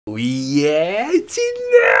Oh, yeah, it's in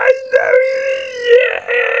there.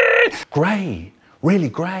 Yeah. Great, really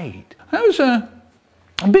great. That was a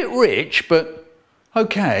bit rich, but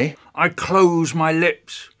okay. I close my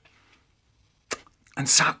lips and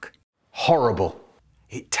suck. Horrible.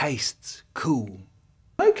 It tastes cool.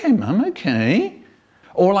 Okay, Mum, okay.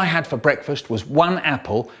 All I had for breakfast was 1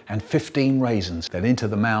 apple and 15 raisins. Then into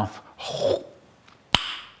the mouth.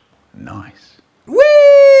 Nice. Whee!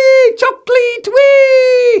 Chocolate,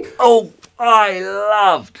 whee! Oh, I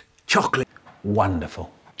loved chocolate.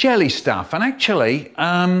 Wonderful. Jelly stuff, and actually,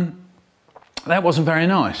 that wasn't very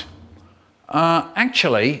nice.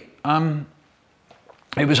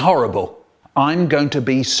 It was horrible. I'm going to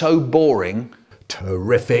be so boring.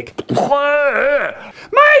 Terrific. My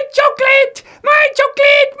chocolate! My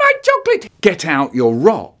chocolate! My chocolate! Get out your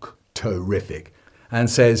rock. Terrific. And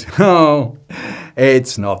says, oh,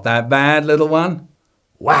 it's not that bad, little one.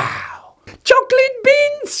 Wow. Chocolate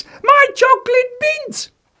beans! My chocolate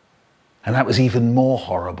beans! And that was even more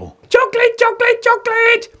horrible. Chocolate, chocolate,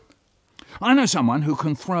 chocolate! I know someone who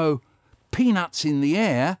can throw peanuts in the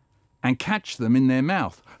air and catch them in their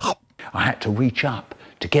mouth. I had to reach up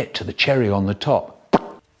to get to the cherry on the top.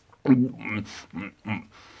 And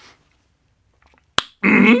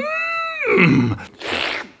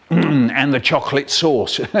the chocolate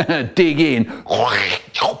sauce. Dig in.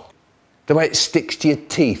 The way it sticks to your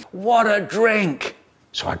teeth. What a drink!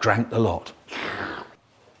 So I drank the lot.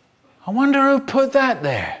 I wonder who put that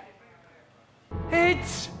there.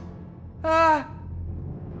 It's a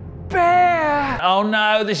bear! Oh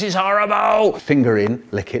no, this is horrible! Finger in,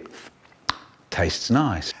 lick it. Tastes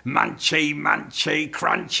nice. Munchy, munchy,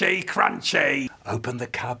 crunchy, crunchy. Open the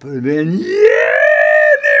cupboard and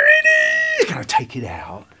yeah, there it is! Gonna take it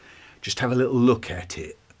out. Just have a little look at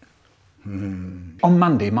it. On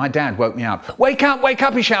Monday, my dad woke me up. Wake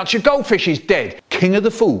up, he shouts, your goldfish is dead. King of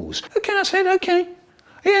the fools. Okay, I said, okay.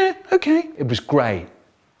 Yeah, okay. It was great.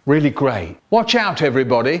 Really great. Watch out,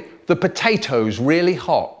 everybody. The potato's really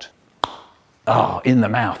hot. Oh, in the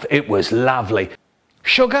mouth. It was lovely.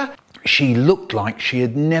 Sugar? She looked like she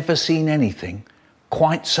had never seen anything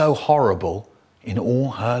quite so horrible in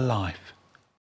all her life.